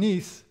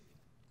underneath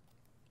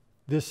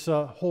this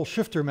whole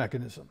shifter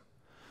mechanism.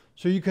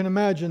 So you can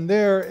imagine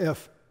there,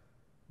 if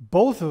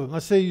both of them,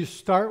 let's say you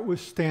start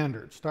with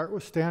standard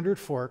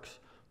forks,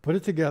 put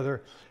it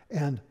together,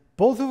 and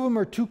both of them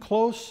are too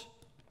close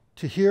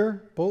to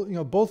here,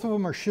 both of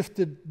them are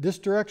shifted this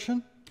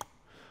direction.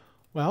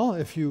 Well,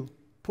 if you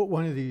put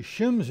one of these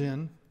shims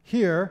in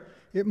here,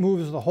 it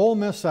moves the whole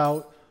mess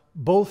out,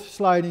 both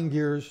sliding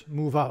gears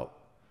move out.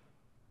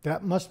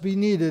 That must be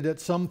needed at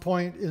some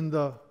point in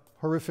the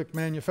horrific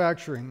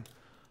manufacturing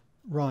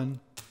run.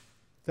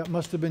 That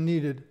must have been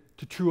needed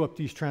to true up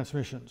these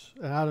transmissions.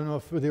 And I don't know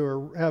if they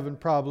were having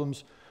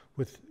problems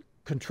with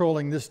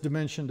controlling this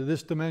dimension to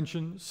this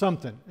dimension,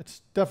 something.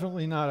 It's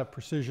definitely not a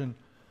precision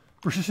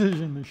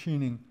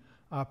machining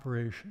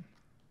operation.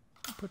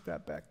 Put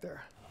that back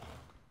there.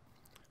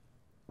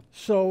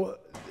 So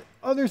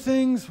other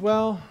things,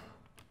 well,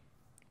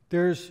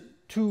 there's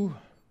two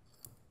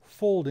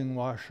folding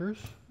washers.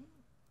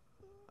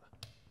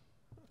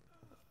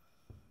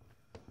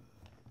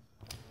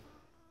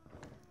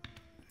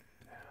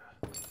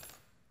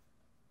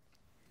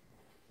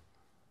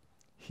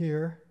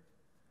 Here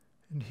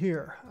and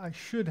here. I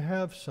should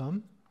have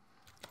some.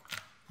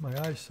 My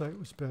eyesight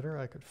was better.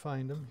 I could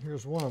find them.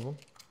 Here's one of them.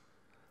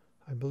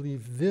 I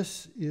believe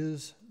this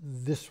is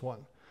this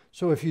one.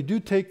 So if you do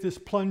take this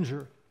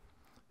plunger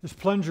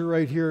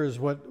right here is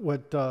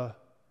what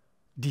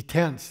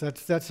detents.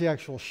 That's the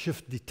actual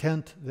shift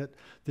detent that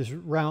this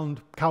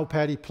round cow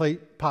patty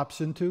plate pops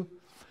into.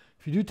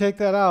 If you do take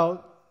that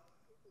out,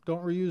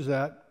 don't reuse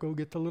that. Go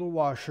get the little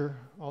washer.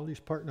 All these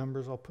part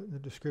numbers I'll put in the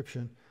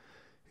description.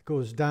 It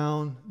goes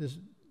down this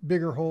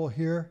bigger hole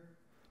here.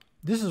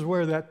 This is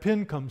where that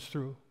pin comes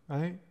through,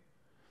 right?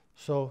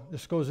 So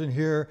this goes in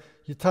here.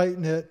 You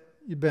tighten it.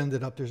 You bend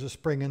it up. There's a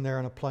spring in there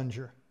and a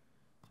plunger.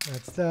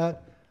 That's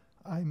that.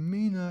 I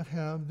may not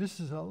have, this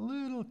is a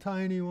little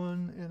tiny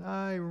one, and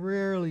I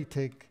rarely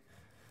take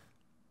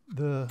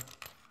the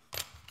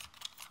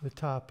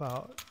top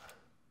out,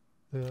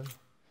 the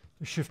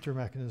shifter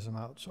mechanism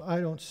out. So I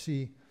don't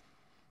see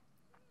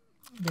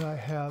that I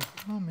have,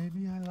 oh,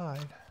 maybe I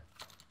lied.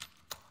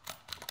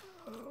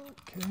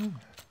 Okay.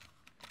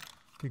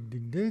 Dig,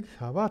 dig, dig.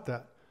 How about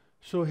that?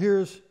 So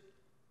here's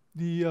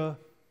the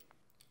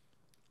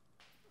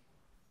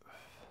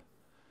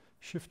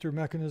shifter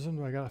mechanism.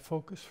 Do I got a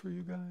focus for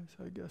you guys?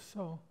 I guess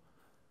so.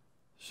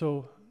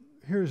 So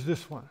here's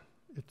this one.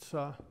 It's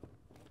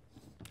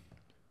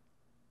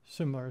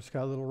similar. It's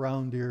got little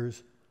round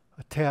ears,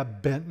 a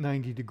tab bent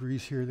 90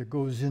 degrees here that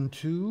goes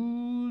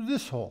into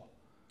this hole,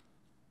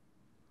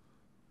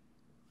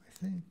 I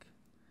think.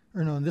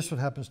 Or no, this one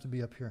happens to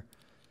be up here.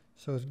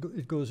 So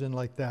it goes in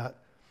like that.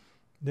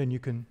 Then you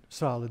can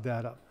solid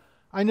that up.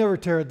 I never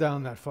tear it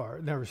down that far.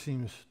 It never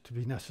seems to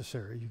be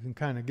necessary. You can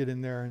kind of get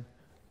in there and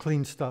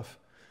clean stuff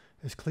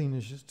as clean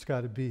as it's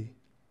got to be.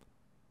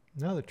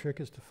 Now the trick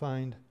is to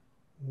find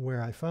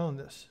where I found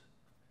this.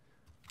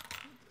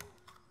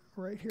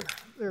 Right here.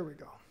 There we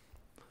go.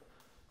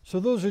 So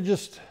those are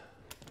just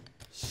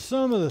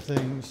some of the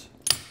things.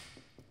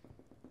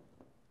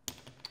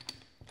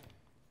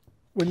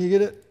 When you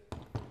get it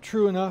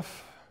true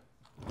enough,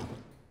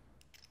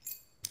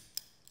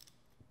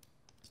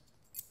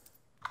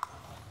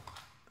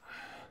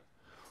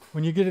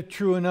 and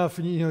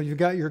you've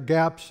got your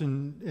gaps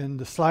and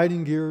the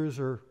sliding gears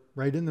are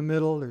right in the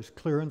middle, there's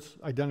clearance,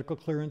 identical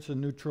clearance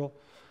and neutral.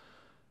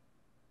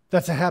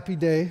 That's a happy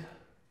day.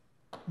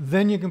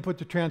 Then you can put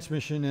the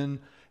transmission in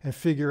and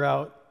figure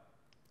out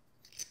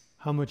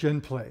how much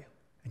end play.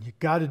 And you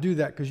got to do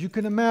that because you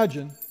can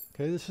imagine,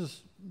 okay, this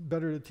is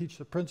better to teach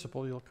the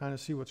principle, you'll kind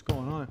of see what's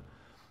going on.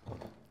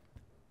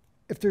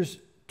 If there's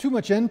too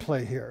much end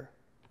play here,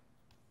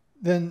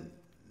 then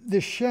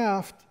this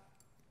shaft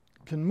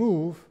can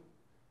move.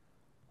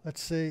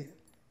 Let's say,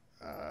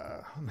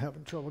 I'm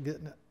having trouble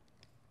getting it.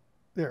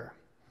 There.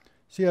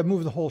 See, I've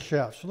moved the whole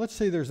shaft. So let's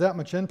say there's that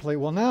much end play.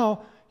 Well,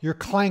 now you're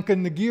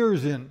clanking the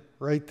gears in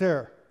right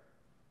there.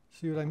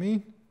 See what I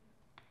mean?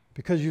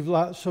 Because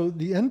so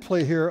the end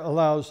play here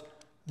allows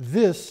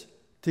this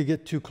to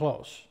get too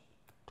close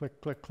click,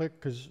 click, click,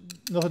 because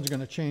nothing's going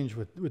to change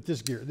with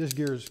this gear. This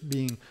gear is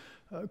being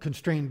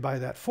constrained by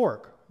that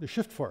fork, the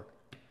shift fork.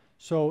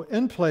 So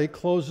end play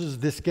closes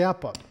this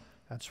gap up.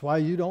 That's why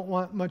you don't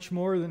want much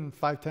more than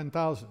 5/10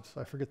 thousandths.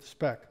 I forget the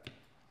spec.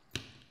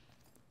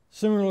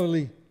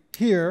 Similarly,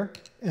 here,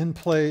 end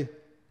play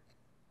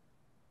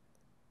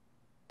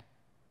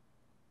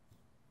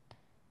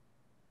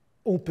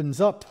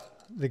opens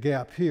up the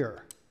gap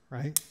here,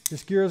 right?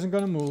 This gear isn't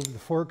going to move, the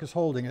fork is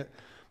holding it.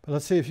 But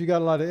let's say if you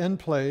got a lot of end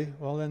play,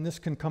 well then this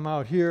can come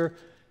out here,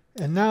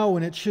 and now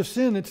when it shifts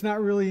in, it's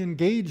not really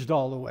engaged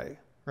all the way,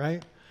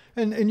 right?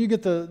 And you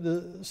get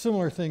the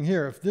similar thing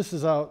here. If this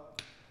is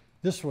out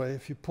this way,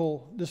 if you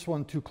pull this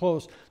one too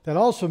close, that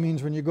also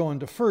means when you go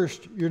into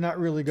first, you're not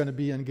really going to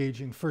be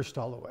engaging first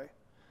all the way.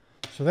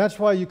 So that's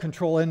why you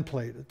control end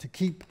play, to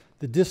keep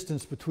the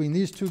distance between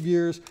these two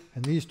gears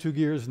and these two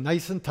gears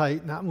nice and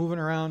tight, not moving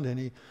around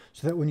any,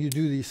 so that when you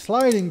do these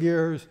sliding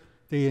gears,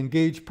 they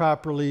engage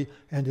properly,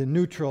 and in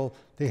neutral,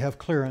 they have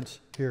clearance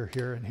here,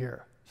 here, and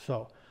here.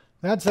 So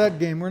that's that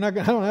game. We're not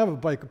gonna, I don't have a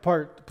bike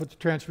apart to put the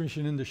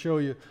transmission in to show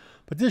you,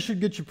 but this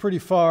should get you pretty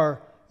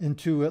far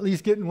into at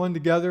least getting one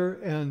together.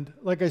 And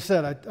like I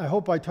said, I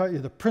hope I taught you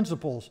the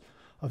principles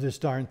of this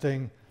darn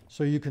thing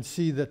so you can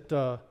see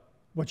that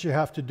what you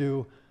have to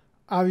do.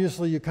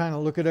 Obviously, you kind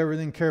of look at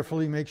everything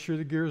carefully, make sure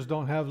the gears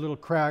don't have little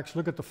cracks.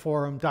 Look at the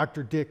forum.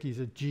 Dr. Dick, he's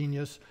a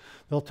genius.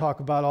 They'll talk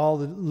about all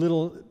the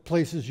little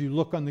places you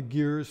look on the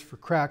gears for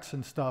cracks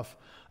and stuff.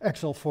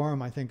 Excel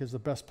forum, I think, is the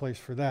best place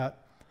for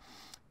that.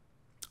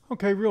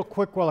 Okay, real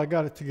quick while I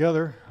got it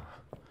together,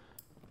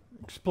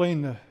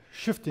 explain the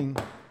shifting.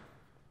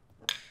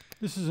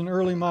 This is an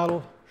early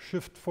model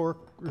shift fork,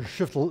 or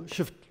shift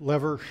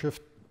lever,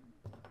 shift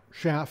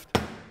shaft.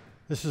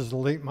 This is the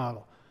late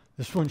model.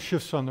 This one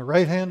shifts on the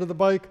right hand of the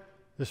bike.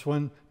 This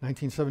one,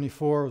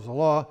 1974, was the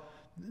law.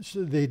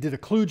 So they did a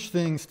kludge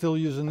thing, still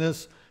using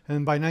this.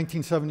 And by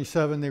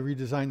 1977, they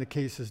redesigned the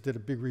cases, did a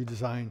big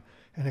redesign,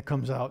 and it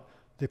comes out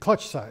the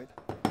clutch side.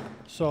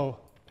 So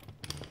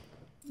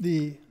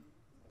the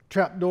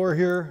trap door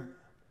here,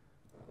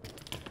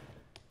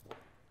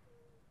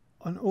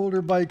 on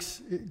older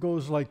bikes, it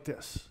goes like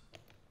this.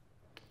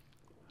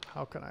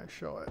 How can I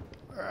show it?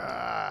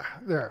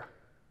 There.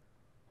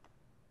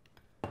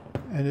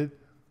 And it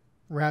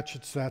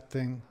ratchets that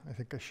thing. I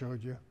think I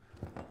showed you.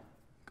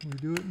 Can we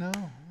do it now?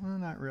 Well,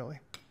 not really.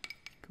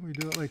 Can we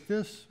do it like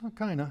this? Well,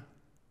 kind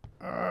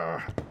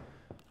of.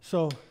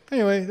 So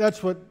anyway,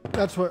 that's what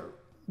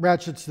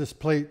ratchets this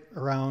plate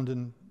around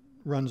and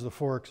runs the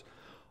forks.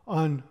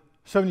 On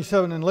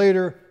 77 and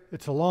later,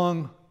 it's a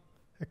long,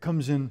 it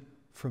comes in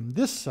from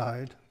this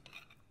side.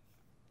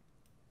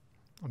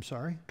 I'm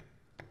sorry.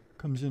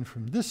 Comes in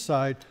from this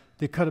side.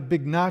 They cut a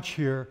big notch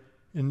here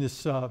in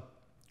this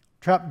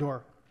trap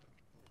door,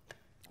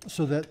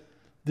 so that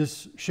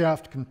this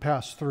shaft can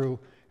pass through,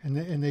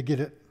 and they get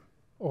it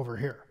over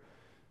here.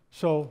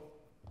 So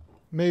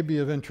maybe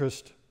of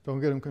interest, don't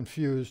get them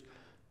confused.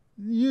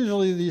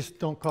 Usually these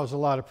don't cause a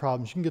lot of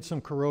problems. You can get some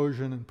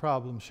corrosion and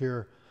problems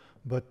here,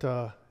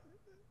 but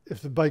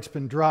if the bike's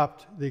been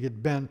dropped, they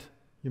get bent,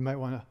 you might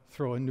want to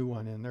throw a new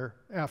one in. They're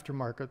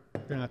aftermarket,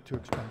 they're not too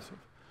expensive.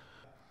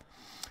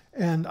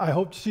 And I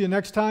hope to see you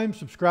next time.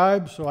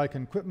 Subscribe so I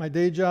can quit my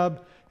day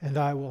job, and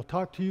I will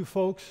talk to you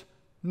folks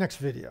next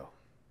video.